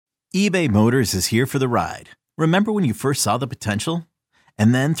eBay Motors is here for the ride. Remember when you first saw the potential?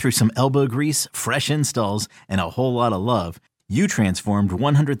 And then through some elbow grease, fresh installs, and a whole lot of love, you transformed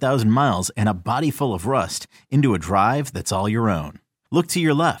 100,000 miles and a body full of rust into a drive that's all your own. Look to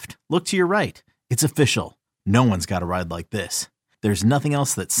your left. Look to your right. It's official. No one's got a ride like this. There's nothing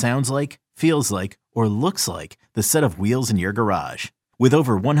else that sounds like, feels like, or looks like the set of wheels in your garage. With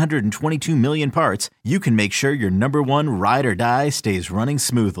over 122 million parts, you can make sure your number one ride or die stays running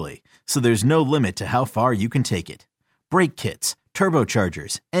smoothly. So there's no limit to how far you can take it. Brake kits,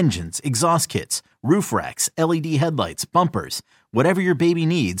 turbochargers, engines, exhaust kits, roof racks, LED headlights, bumpers, whatever your baby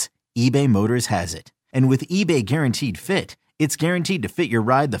needs, eBay Motors has it. And with eBay Guaranteed Fit, it's guaranteed to fit your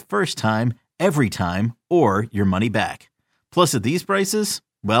ride the first time, every time, or your money back. Plus at these prices,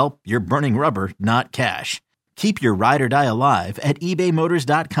 well, you're burning rubber, not cash. Keep your ride or die alive at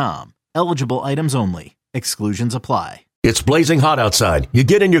ebaymotors.com. Eligible items only. Exclusions apply. It's blazing hot outside. You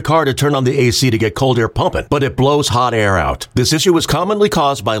get in your car to turn on the AC to get cold air pumping, but it blows hot air out. This issue is commonly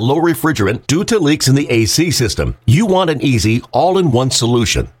caused by low refrigerant due to leaks in the AC system. You want an easy, all-in-one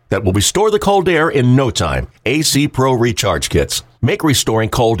solution that will restore the cold air in no time. AC Pro Recharge Kits make restoring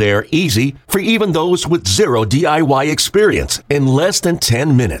cold air easy for even those with zero DIY experience in less than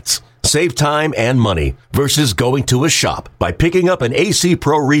 10 minutes. Save time and money versus going to a shop by picking up an AC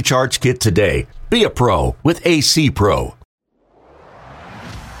Pro Recharge Kit today. Be a pro with AC Pro.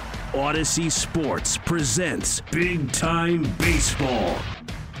 Odyssey Sports presents Big Time Baseball.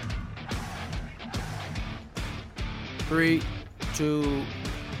 3, 2,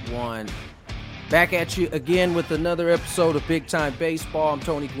 1. Back at you again with another episode of Big Time Baseball. I'm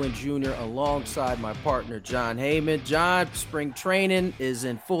Tony Gwynn Jr. alongside my partner, John Heyman. John, spring training is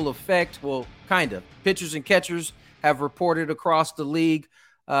in full effect. Well, kind of. Pitchers and catchers have reported across the league.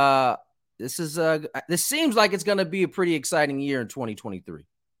 This seems like it's going to be a pretty exciting year in 2023.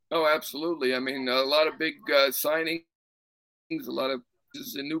 Oh, absolutely. I mean, a lot of big signings, a lot of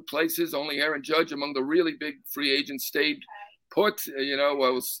in new places. Only Aaron Judge among the really big free agents stayed put.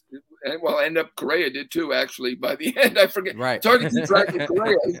 End up Correa did too, actually. By the end, I forget. Right. It's hard to keep track of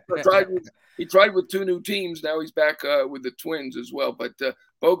Correa. He tried with two new teams. Now he's back with the Twins as well. But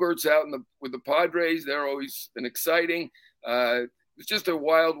Bogart's out with the Padres. They're always been exciting. It's just a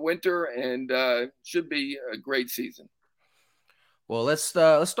wild winter and should be a great season. Well, let's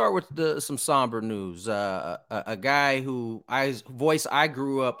start with some somber news. A guy I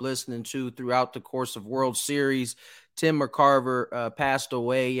grew up listening to throughout the course of World Series, Tim McCarver, passed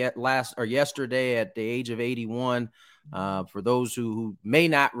away yesterday at the age of 81. For those who may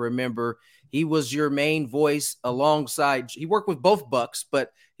not remember, he was your main voice alongside. He worked with both Bucks,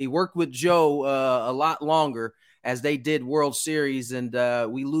 but he worked with Joe a lot longer as they did World Series, and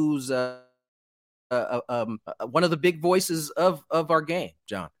we lose one of the big voices of our game,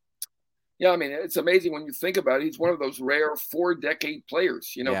 John. Yeah, I mean, it's amazing when you think about it. He's one of those rare 4-decade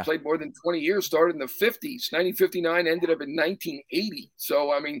players, Played more than 20 years, started in the 50s, 1959, ended up in 1980.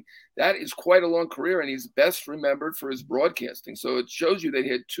 So, I mean, that is quite a long career, and he's best remembered for his broadcasting. So it shows you that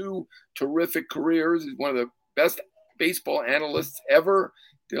he had two terrific careers. He's one of the best baseball analysts ever.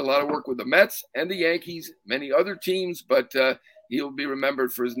 Did a lot of work with the Mets and the Yankees, many other teams, but he'll be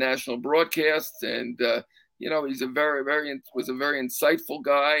remembered for his national broadcasts, and he's was a very insightful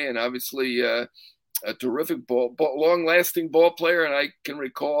guy, and obviously a terrific long-lasting ball player. And I can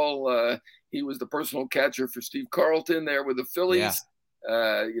recall he was the personal catcher for Steve Carlton there with the Phillies.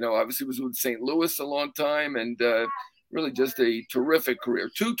 Yeah. Obviously was with St. Louis a long time, and really just a terrific career.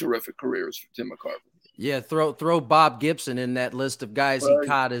 Two terrific careers for Tim McCarver. Yeah, throw Bob Gibson in that list of guys he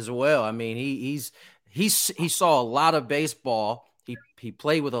caught as well. I mean, he saw a lot of baseball. He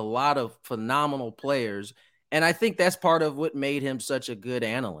played with a lot of phenomenal players, and I think that's part of what made him such a good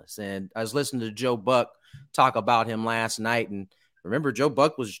analyst. And I was listening to Joe Buck talk about him last night, and remember, Joe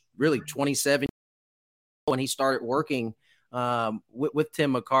Buck was really 27 when he started working with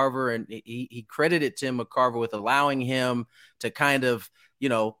Tim McCarver, and he credited Tim McCarver with allowing him to kind of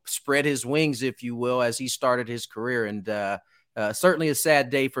spread his wings, if you will, as he started his career. And certainly a sad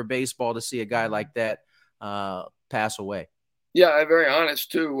day for baseball to see a guy like that pass away. Yeah, very honest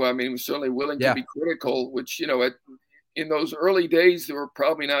too. I mean, he was certainly willing to be critical, which, in those early days, there were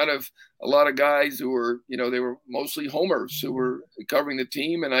probably not a lot of guys who were, they were mostly homers who were covering the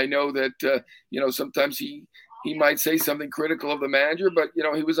team. And I know that, sometimes he might say something critical of the manager, but,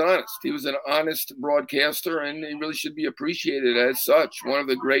 he was honest. He was an honest broadcaster, and he really should be appreciated as such. One of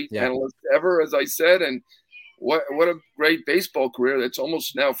the great analysts ever, as I said, and what a great baseball career that's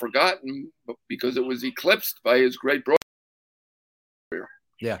almost now forgotten because it was eclipsed by his great broadcast career.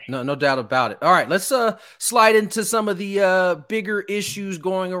 Yeah, no doubt about it. All right, let's slide into some of the bigger issues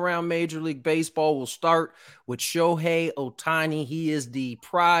going around Major League Baseball. We'll start with Shohei Ohtani. He is the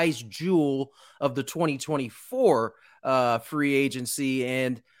prize jewel of the 2024 free agency.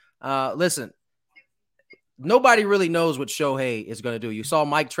 And listen, nobody really knows what Shohei is going to do. You saw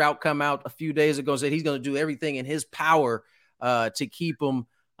Mike Trout come out a few days ago and said he's going to do everything in his power to keep him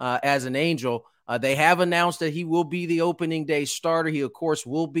as an Angel. They have announced that he will be the opening day starter. He, of course,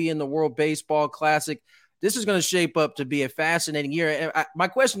 will be in the World Baseball Classic. This is going to shape up to be a fascinating year. And my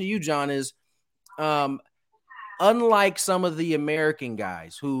question to you, John, is unlike some of the American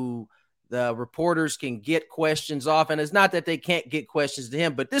guys who the reporters can get questions off, and it's not that they can't get questions to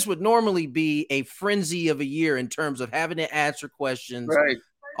him, but this would normally be a frenzy of a year in terms of having to answer questions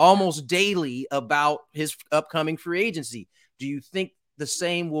almost daily about his upcoming free agency. Do you think the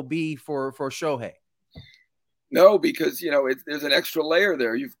same will be for Shohei? No, because, there's an extra layer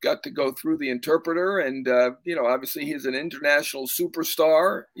there. You've got to go through the interpreter and, obviously he's an international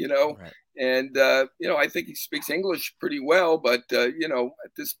superstar, right. And, I think he speaks English pretty well, but, at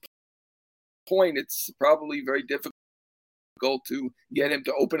this point, it's probably very difficult to get him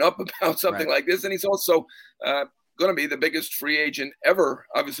to open up about something like this. And he's also going to be the biggest free agent ever.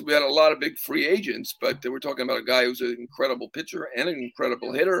 Obviously, we had a lot of big free agents, but we're talking about a guy who's an incredible pitcher and an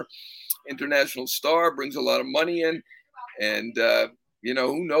incredible hitter, international star, brings a lot of money in. And,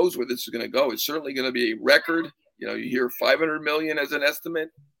 who knows where this is going to go. It's certainly going to be a record. You hear $500 million as an estimate.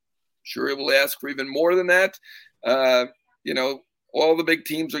 Sure, he will ask for even more than that. All the big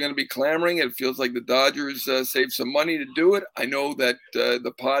teams are going to be clamoring. It feels like the Dodgers saved some money to do it. I know that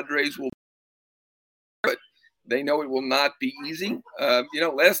the Padres will, but they know it will not be easy.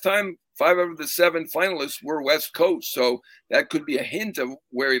 Last time 5 of the 7 finalists were West Coast, so that could be a hint of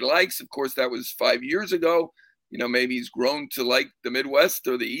where he likes. Of course, that was 5 years ago. Maybe he's grown to like the Midwest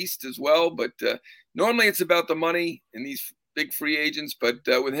or the East as well. But normally it's about the money in these big free agents. But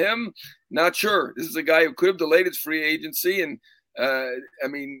with him, not sure. This is a guy who could have delayed his free agency and,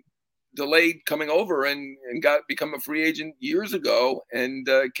 delayed coming over and become a free agent years ago, and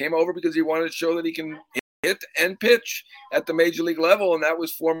came over because he wanted to show that he can hit and pitch at the major league level, and that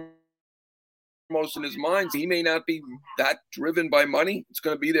was foremost in his mind. He may not be that driven by money. It's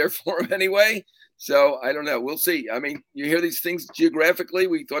going to be there for him anyway. So I don't know. We'll see. You hear these things geographically.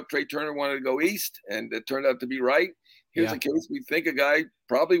 We thought Trey Turner wanted to go east, and it turned out to be right. Here's a case. We think a guy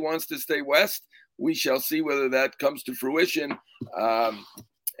probably wants to stay west. We shall see whether that comes to fruition. I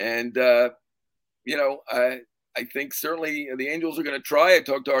think certainly the Angels are going to try. I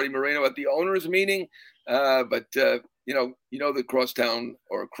talked to Artie Moreno at the owners meeting, but the crosstown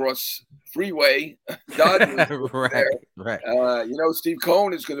or cross freeway Dodgers right. Steve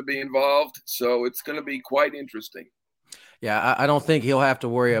Cohen is going to be involved, so it's going to be quite interesting. Yeah, I don't think he'll have to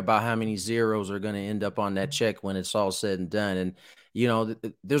worry about how many zeros are going to end up on that check when it's all said and done. And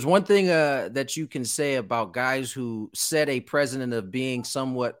there's one thing that you can say about guys who set a precedent of being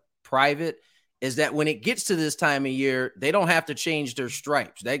somewhat private is that when it gets to this time of year, they don't have to change their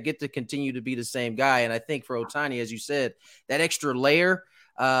stripes. They get to continue to be the same guy. And I think for Ohtani, as you said, that extra layer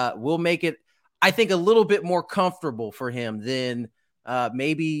will make it, I think, a little bit more comfortable for him than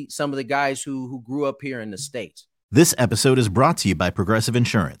maybe some of the guys who grew up here in the States. This episode is brought to you by Progressive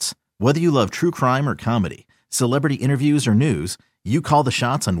Insurance. Whether you love true crime or comedy, celebrity interviews or news, you call the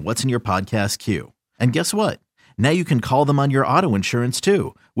shots on what's in your podcast queue. And guess what? Now you can call them on your auto insurance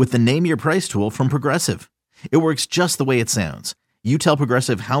too with the Name Your Price tool from Progressive. It works just the way it sounds. You tell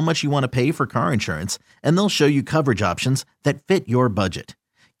Progressive how much you want to pay for car insurance, and they'll show you coverage options that fit your budget.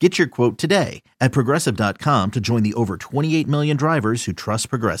 Get your quote today at Progressive.com to join the over 28 million drivers who trust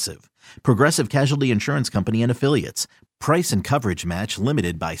Progressive. Progressive Casualty Insurance Company and Affiliates. Price and coverage match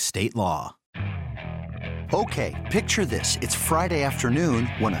limited by state law. Okay, picture this. It's Friday afternoon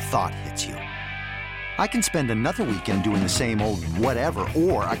when a thought hits you. I can spend another weekend doing the same old whatever,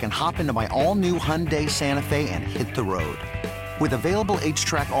 or I can hop into my all-new Hyundai Santa Fe and hit the road. With available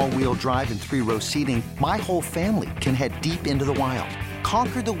H-Track all-wheel drive and 3-row seating, my whole family can head deep into the wild.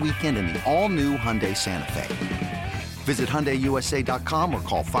 Conquer the weekend in the all-new Hyundai Santa Fe. Visit HyundaiUSA.com or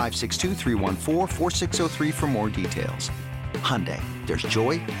call 562-314-4603 for more details. Hyundai, there's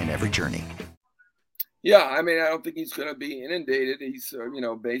joy in every journey. Yeah, I don't think he's going to be inundated. He's,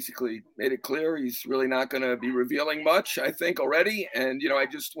 basically made it clear he's really not going to be revealing much, I think, already. And, I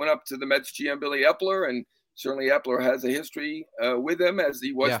just went up to the Mets GM, Billy Epler, and certainly Epler has a history with him as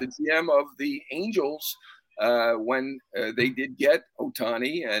he was the GM of the Angels when they did get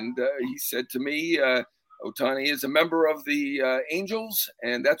Ohtani. And he said to me, Ohtani is a member of the Angels,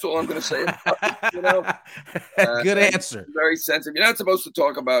 and that's all I'm going to say. Good answer. Very sensitive. You're not supposed to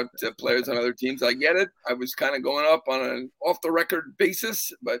talk about players on other teams. I get it. I was kind of going up on an off-the-record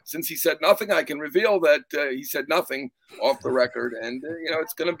basis, but since he said nothing, I can reveal that he said nothing off the record. And,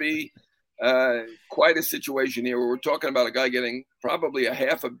 it's going to be quite a situation here where we're talking about a guy getting probably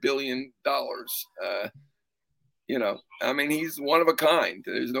 $500 million. He's one of a kind.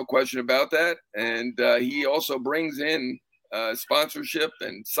 There's no question about that. And he also brings in sponsorship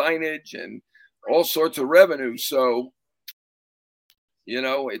and signage and all sorts of revenue. So,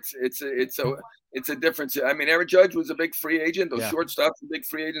 it's a difference. I mean, Aaron Judge was a big free agent. Those shortstops are big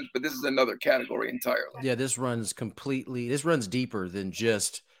free agents, but this is another category entirely. Yeah, this runs deeper than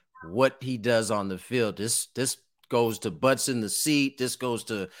just what he does on the field. This goes to butts in the seat. This goes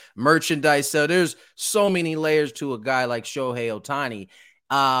to merchandise. So there's so many layers to a guy like Shohei Ohtani.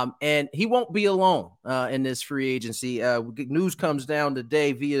 And he won't be alone in this free agency. News comes down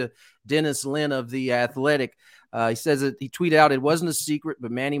today via Dennis Lin of The Athletic. He says that he tweeted out, it wasn't a secret,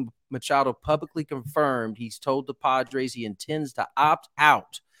 but Manny Machado publicly confirmed he's told the Padres he intends to opt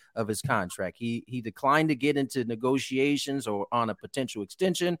out of his contract. He declined to get into negotiations or on a potential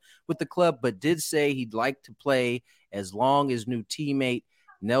extension with the club, but did say he'd like to play as long as new teammate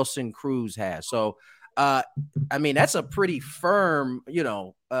Nelson Cruz has. So, that's a pretty firm,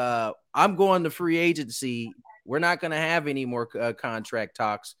 I'm going to free agency. We're not going to have any more contract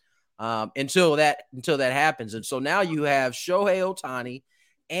talks until that happens. And so now you have Shohei Ohtani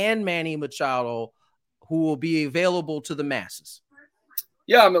and Manny Machado who will be available to the masses.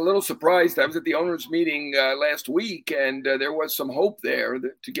 Yeah, I'm a little surprised. I was at the owners' meeting last week, and there was some hope there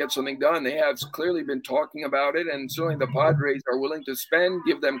to get something done. They have clearly been talking about it, and certainly the Padres are willing to spend,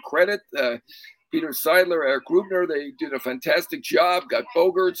 give them credit. Peter Seidler, Eric Rubner, they did a fantastic job, got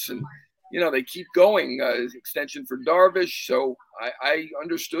Bogaerts, and, they keep going. Extension for Darvish. So I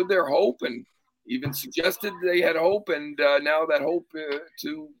understood their hope and even suggested they had hope, and now that hope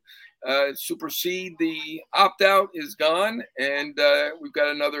to supersede the opt-out is gone, and we've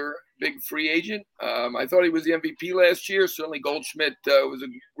got another big free agent. I thought he was the MVP last year. Certainly Goldschmidt was a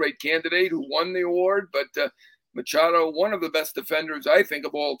great candidate who won the award, but Machado, one of the best defenders, I think,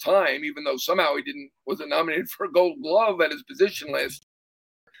 of all time, even though somehow he wasn't nominated for a Gold Glove at his position last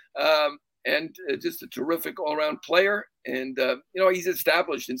year. And just a terrific all-around player. And, he's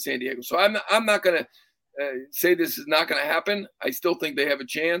established in San Diego. So I'm not going to say this is not going to happen. I still think they have a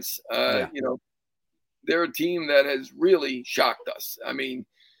chance. They're a team that has really shocked us. I mean,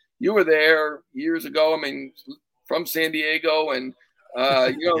 you were there years ago, from San Diego, and,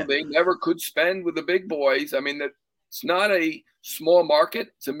 they never could spend with the big boys. It's not a small market.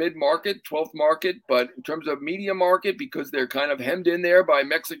 It's a mid-market, 12th market, but in terms of media market, because they're kind of hemmed in there by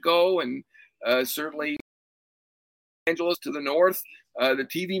Mexico and certainly Los Angeles to the north, the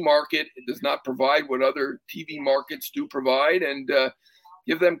TV market does not provide what other TV markets do provide, and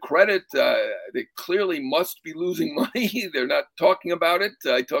give them credit. They clearly must be losing money. They're not talking about it.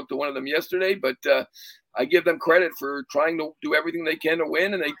 I talked to one of them yesterday, but I give them credit for trying to do everything they can to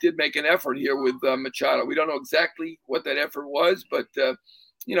win, and they did make an effort here with Machado. We don't know exactly what that effort was, but,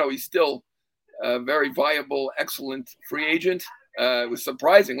 he's still a very viable, excellent free agent. It was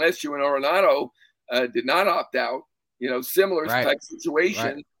surprising. Last year when Arenado did not opt out, similar type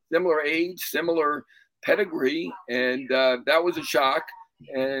situation, similar age, similar pedigree, and that was a shock.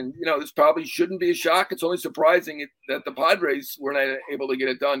 And, this probably shouldn't be a shock. It's only surprising that the Padres were not able to get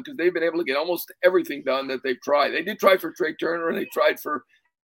it done, because they've been able to get almost everything done that they've tried. They did try for Trey Turner, and they tried for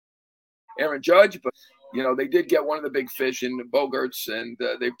Aaron Judge, but, they did get one of the big fish in Bogaerts, and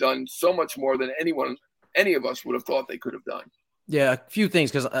they've done so much more than any of us would have thought they could have done. Yeah, a few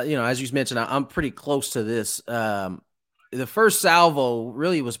things, because, as you mentioned, I'm pretty close to this. The first salvo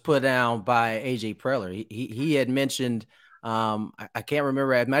really was put down by A.J. Preller. He had mentioned – I can't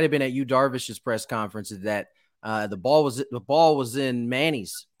remember. It might have been at Yu Darvish's press conference that the ball was in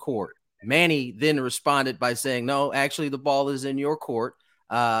Manny's court. Manny then responded by saying, "No, actually, the ball is in your court."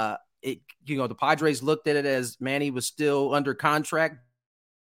 The Padres looked at it as Manny was still under contract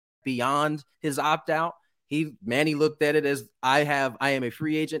beyond his opt out. Manny looked at it as I am a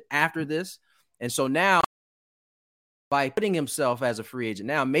free agent after this, and so now, by putting himself as a free agent,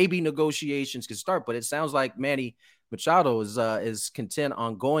 now maybe negotiations can start. But it sounds like Manny Machado is content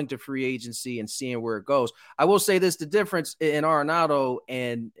on going to free agency and seeing where it goes. I will say this: the difference in Arenado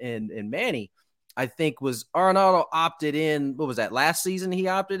and Manny, I think, was Arenado opted in. What was that, last season? He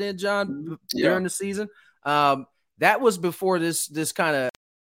opted in, John, during the season. That was before this kind of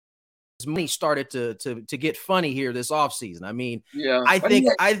money started to get funny here this offseason. I mean, I think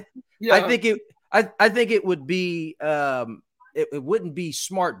I think it would be it wouldn't be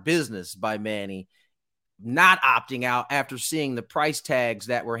smart business by Manny not opting out after seeing the price tags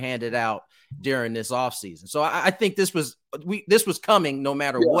that were handed out during this offseason. So I think this was coming no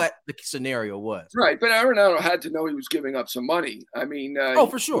matter what the scenario was. Right. But Arenado had to know he was giving up some money. I mean,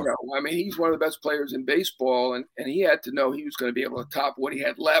 for sure. You know, I mean, he's one of the best players in baseball, and he had to know he was going to be able to top what he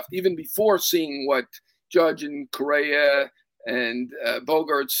had left, even before seeing what Judge and Correa and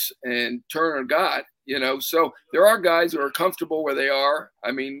Bogaerts and Turner got. You know, so there are guys who are comfortable where they are.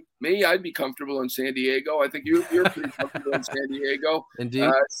 I mean, me, I'd be comfortable in San Diego. I think you're pretty comfortable in San Diego.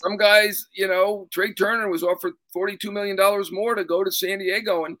 Indeed. Some guys, you know, Trey Turner was offered $42 million more to go to San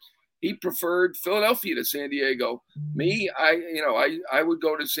Diego, and he preferred Philadelphia to San Diego. Me, I would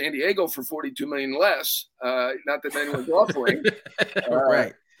go to San Diego for $42 million less. Not that anyone's offering.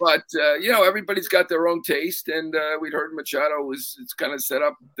 Right. But, you know, everybody's got their own taste, and we'd heard Machado it's kind of set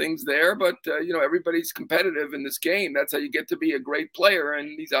up things there. But, you know, everybody's competitive in this game. That's how you get to be a great player,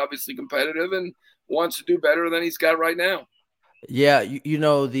 and he's obviously competitive and wants to do better than he's got right now. Yeah, you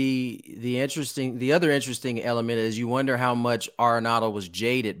know, the other interesting element is you wonder how much Arenado was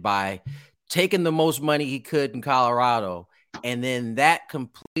jaded by taking the most money he could in Colorado and then that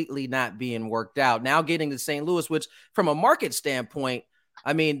completely not being worked out. Now getting to St. Louis, which from a market standpoint,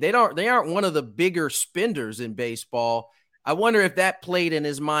 I mean, they aren't one of the bigger spenders in baseball. I wonder if that played in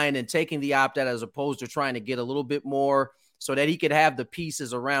his mind and taking the opt-out as opposed to trying to get a little bit more so that he could have the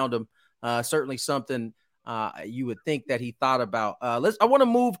pieces around him. Certainly something you would think that he thought about. I want to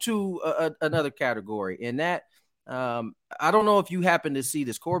move to another category in that. I don't know if you happen to see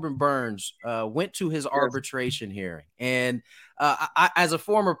this. Corbin Burnes went to his arbitration hearing. And I, as a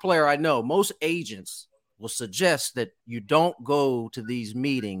former player, I know most agents will suggest that you don't go to these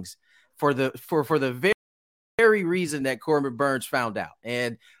meetings for the very reason that Corbin Burnes found out.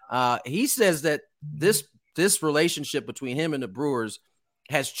 And he says that this relationship between him and the Brewers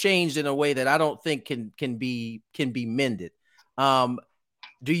has changed in a way that I don't think can be mended.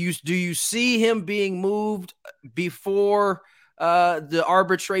 Do you see him being moved before the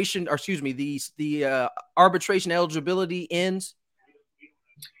arbitration, or excuse me, the arbitration eligibility ends?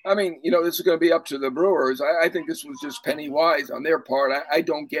 I mean, you know, this is going to be up to the Brewers. I think this was just penny wise on their part. I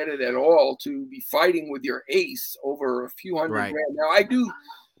don't get it at all to be fighting with your ace over a few $100 grand. Now, I do,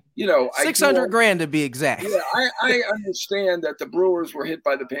 you know, $600,000 to be exact. Yeah, I understand that the Brewers were hit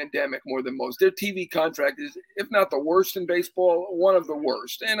by the pandemic more than most. Their TV contract is, if not the worst in baseball, one of the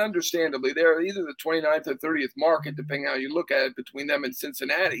worst. And understandably, they're either the 29th or 30th market, depending how you look at it, between them and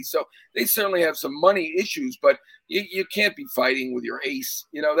Cincinnati. So they certainly have some money issues, but you can't be fighting with your ace.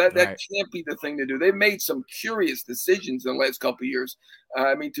 You know, that can't be the thing to do. They've made some curious decisions in the last couple of years.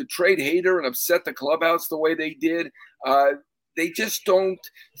 I mean, to trade Hader and upset the clubhouse the way they did, they just don't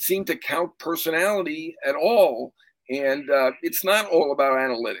seem to count personality at all. And it's not all about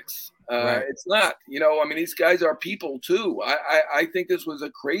analytics. It's not, you know, I mean, these guys are people too. I think this was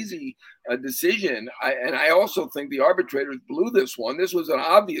a crazy decision. And I also think the arbitrators blew this one. This was an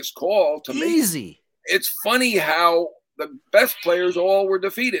obvious call to me. Easy. It's funny how the best players all were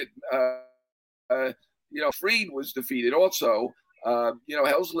defeated. You know, Fried was defeated also. You know,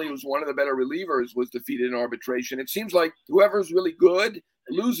 Helsley was one of the better relievers, was defeated in arbitration. It seems like whoever's really good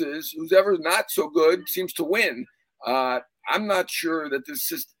loses. Whoever's not so good seems to win. I'm not sure that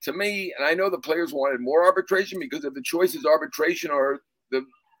this is, to me, and I know the players wanted more arbitration because if the choice is arbitration or the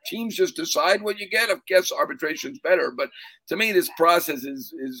teams just decide what you get, I guess arbitration's better. But to me, this process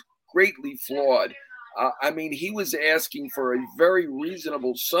is greatly flawed. I mean, he was asking for a very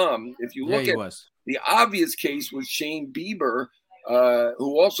reasonable sum. If you look at the obvious case was Shane Bieber,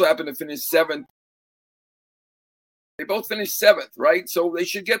 who also happened to finish seventh. They both finished seventh, right? So they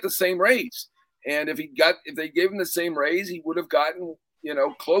should get the same raise. And if they gave him the same raise, he would have gotten, you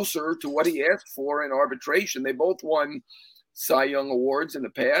know, closer to what he asked for in arbitration. They both won Cy Young awards in the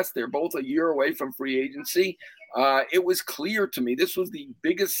past. They're both a year away from free agency. It was clear to me this was the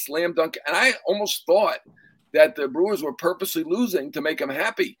biggest slam dunk, and I almost thought that the Brewers were purposely losing to make him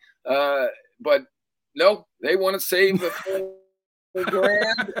happy. But no, they want to save the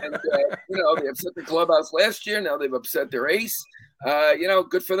grand, and you know, they upset the clubhouse last year. Now they've upset their ace. You know,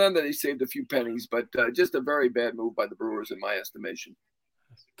 good for them that they saved a few pennies, but just a very bad move by the Brewers in my estimation.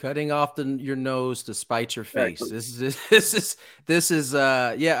 Cutting off your nose to spite your face. Exactly.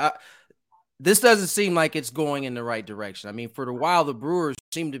 This doesn't seem like it's going in the right direction. I mean, for a while, the Brewers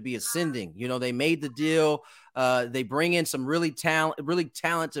seem to be ascending. You know, they made the deal. They bring in some really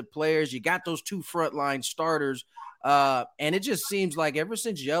talented players. You got those two frontline starters. And it just seems like ever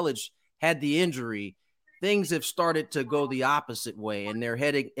since Yelich had the injury, things have started to go the opposite way, and they're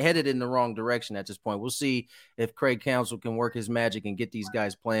headed in the wrong direction at this point. We'll see if Craig Counsell can work his magic and get these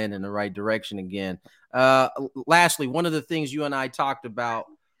guys playing in the right direction again. Lastly, one of the things you and I talked about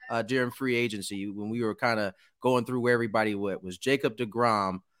during free agency when we were kind of going through where everybody went was Jacob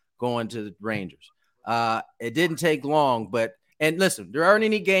deGrom going to the Rangers. It didn't take long, but and listen, there aren't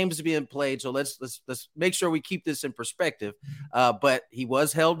any games being played, so let's make sure we keep this in perspective. But he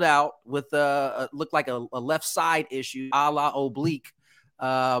was held out with looked like a left side issue, a la oblique. What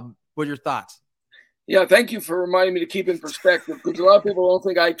are your thoughts? Yeah, thank you for reminding me to keep in perspective, because a lot of people don't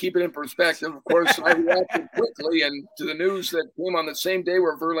think I keep it in perspective. Of course, I reacted quickly and to the news that came on the same day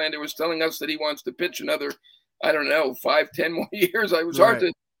where Verlander was telling us that he wants to pitch another, I don't know, 5-10 more years. It was hard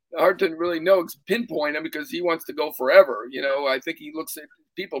to really pinpoint him because he wants to go forever. You know, I think he looks at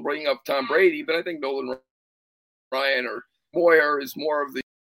people bringing up Tom Brady, but I think Nolan Ryan or Moyer is more of the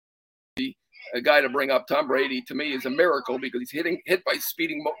guy to bring up. Tom Brady, to me, is a miracle because he's hit by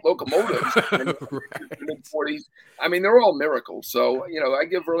speeding locomotives in the mid-40s. I mean, they're all miracles. So, you know, I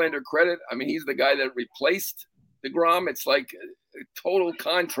give Verlander credit. I mean, he's the guy that replaced deGrom. It's like a total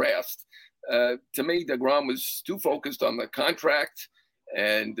contrast. To me, deGrom was too focused on the contract,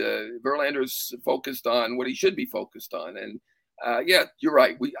 and Verlander's focused on what he should be focused on. And yeah, you're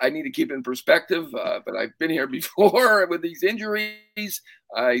right. I need to keep it in perspective, but I've been here before with these injuries.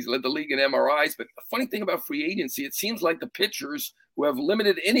 He's led the league in MRIs. But the funny thing about free agency, it seems like the pitchers who have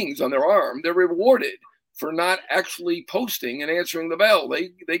limited innings on their arm, they're rewarded for not actually posting and answering the bell.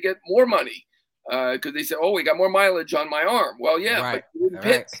 They get more money because they say, oh, we got more mileage on my arm. Well, yeah, right. But you didn't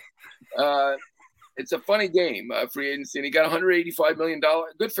pitch. It's a funny game, free agency. And he got $185 million.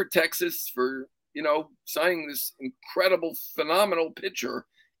 Good for Texas for, you know, signing this incredible, phenomenal pitcher.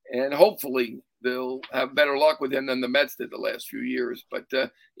 And hopefully they'll have better luck with him than the Mets did the last few years. But,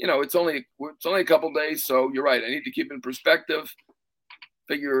 you know, it's only a couple days. So you're right. I need to keep in perspective.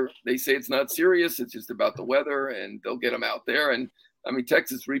 Figure they say it's not serious. It's just about the weather, and they'll get him out there. And, I mean,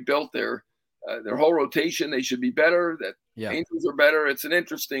 Texas rebuilt their whole rotation. They should be better. Angels are better. It's an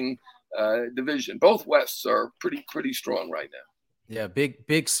interesting division. Both Wests are pretty strong right now. Yeah,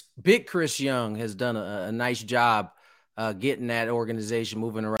 big Chris Young has done a nice job getting that organization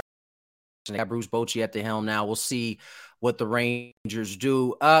moving around. They got Bruce Bochy at the helm now. We'll see what the Rangers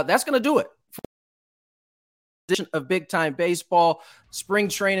do. That's going to do it for the edition of Big Time Baseball. Spring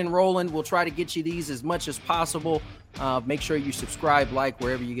training rolling. We'll try to get you these as much as possible. Make sure you subscribe,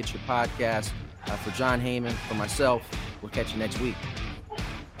 wherever you get your podcast. For John Heyman, for myself, we'll catch you next week.